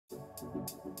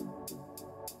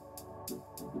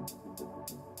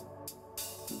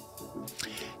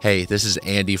Hey, this is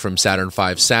Andy from Saturn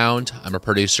 5 Sound. I'm a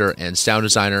producer and sound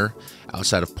designer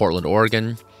outside of Portland,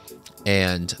 Oregon,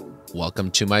 and welcome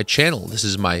to my channel. This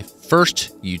is my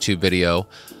first YouTube video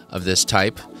of this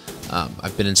type.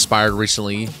 I've been inspired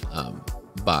recently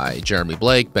by Jeremy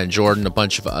Blake, Ben Jordan, a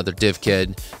bunch of other div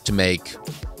kid to make.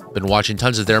 Been watching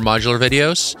tons of their modular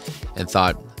videos and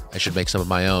thought I should make some of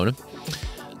my own.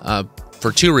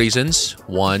 For two reasons.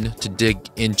 One, to dig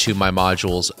into my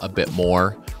modules a bit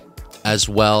more, as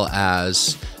well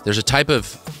as there's a type of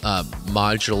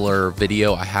modular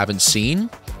video I haven't seen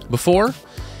before,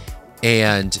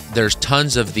 and there's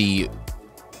tons of the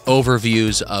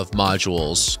overviews of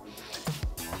modules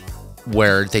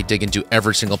where they dig into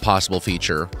every single possible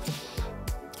feature.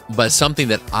 But something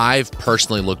that I've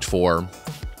personally looked for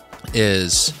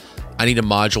is I need a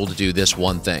module to do this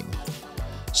one thing.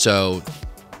 So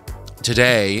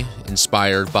today,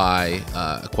 inspired by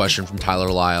a question from Tyler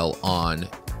Lyle on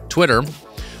Twitter,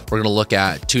 we're going to look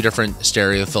at two different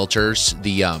stereo filters,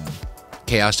 the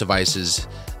QPAS Devices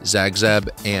Zagrzeb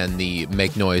and the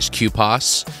Make Noise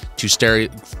QPAS, two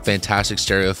fantastic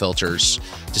stereo filters,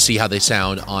 to see how they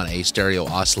sound on a stereo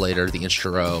oscillator, the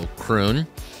Instruo Cruïnn,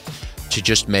 to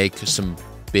just make some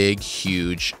big,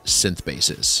 huge synth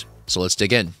basses. So let's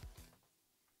dig in.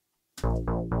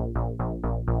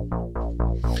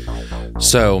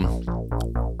 So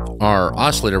our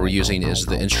oscillator we're using is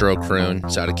the Instruo Cruïnn.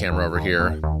 It's out of camera over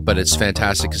here, but it's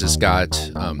fantastic because it's got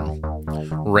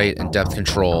rate and depth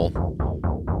control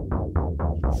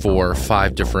for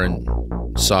 5 different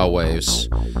saw waves.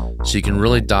 So you can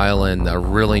really dial in a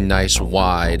really nice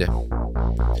wide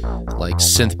like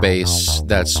synth bass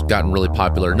that's gotten really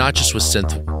popular, not just with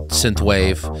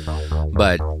Synthwave,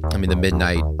 but I mean the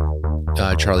Midnight,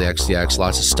 Charlie XCX,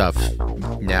 lots of stuff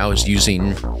now is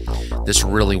using this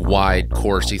really wide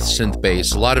chorusy synth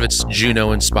bass. A lot of it's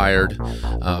Juno inspired,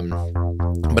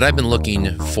 but I've been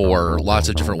looking for lots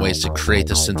of different ways to create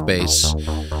the synth bass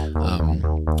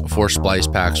for splice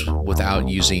packs without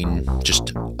using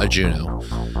just a Juno.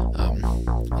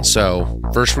 So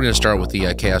first we're going to start with the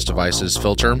QPAS Devices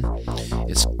filter.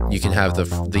 You can have the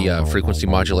frequency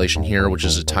modulation here, which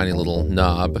is a tiny little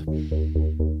knob.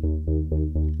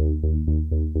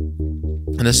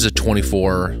 And this is a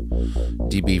 24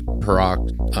 dB per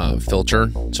oct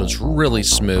filter, so it's really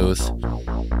smooth.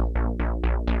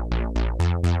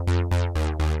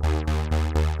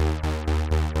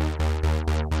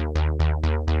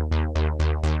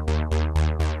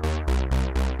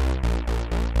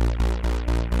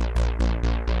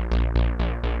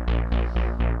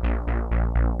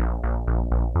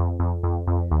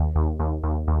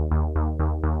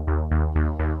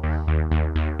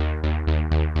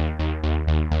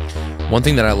 One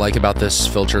thing that I like about this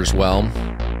filter as well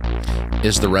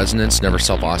is the resonance never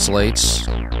self-oscillates.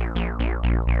 So you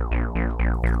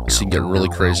can get really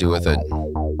crazy with it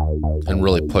and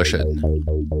really push it.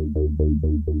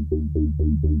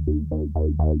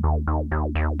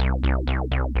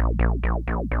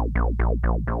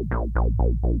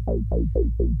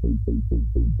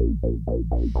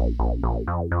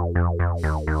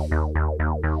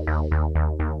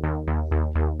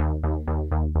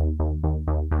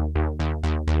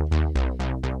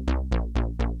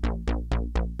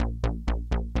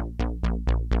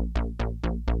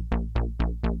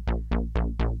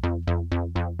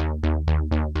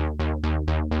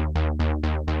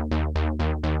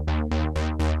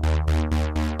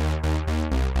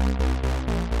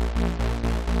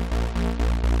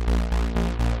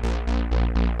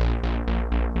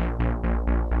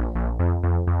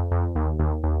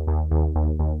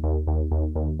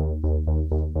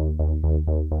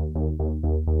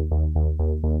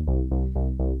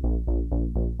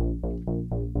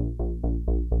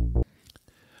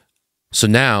 So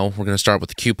now we're going to start with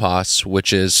the QPAS,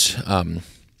 which is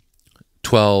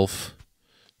 12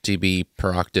 dB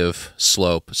per octave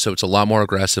slope. So it's a lot more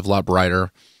aggressive, a lot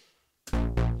brighter. The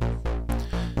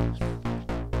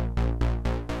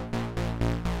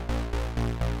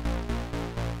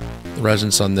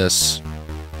resonance on this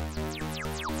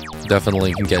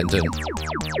definitely can get into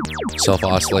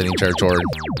self-oscillating territory.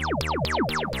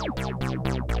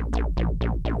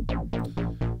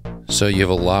 So you have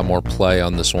a lot more play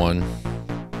on this one.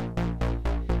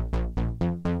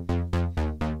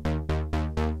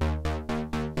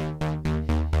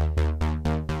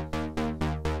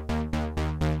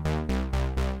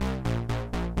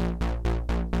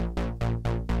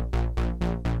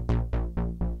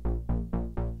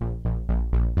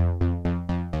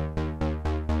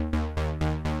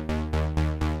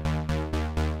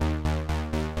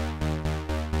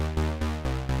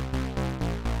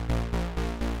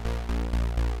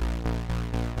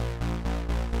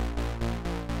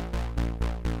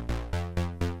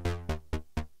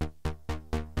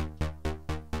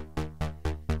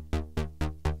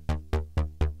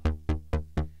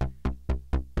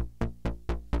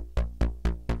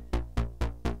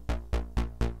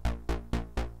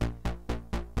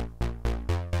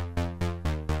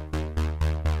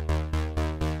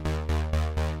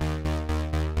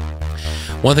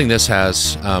 One thing this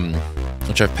has,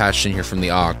 which I've patched in here from the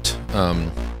Oct,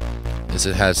 is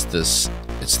it has this.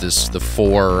 It's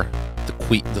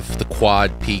the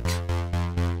quad peak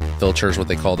filter is what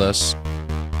they call this.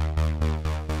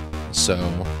 So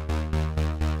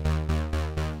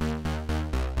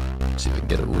let's see if I can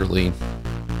get it really.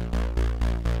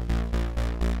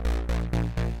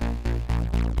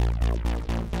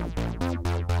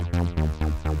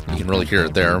 You can really hear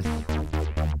it there.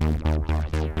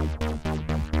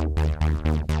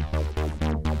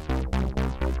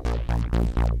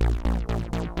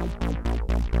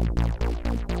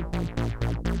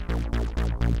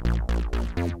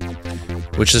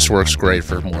 Which this works great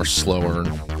for more slower.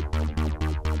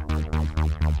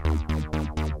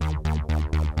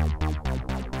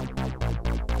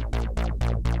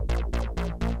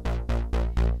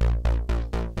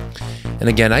 And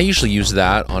again, I usually use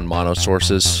that on mono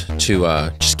sources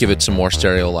to just give it some more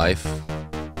stereo life.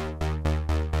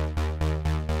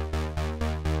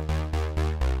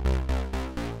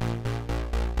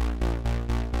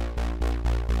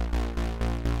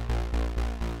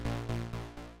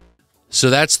 So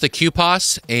that's the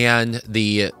QPAS and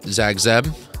the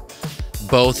Zagrzeb,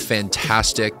 both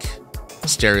fantastic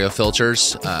stereo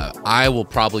filters. I will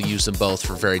probably use them both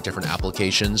for very different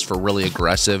applications. For really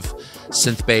aggressive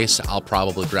synth bass, I'll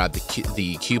probably grab the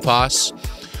QPAS,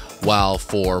 while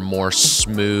for more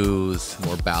smooth,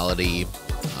 more ballady,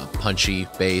 punchy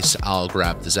bass, I'll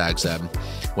grab the Zagrzeb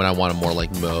when I want a more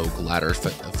like Moog ladder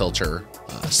filter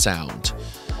sound.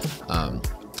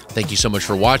 Thank you so much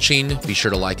for watching. Be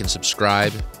sure to like and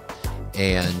subscribe,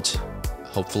 and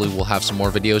hopefully we'll have some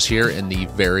more videos here in the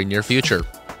very near future.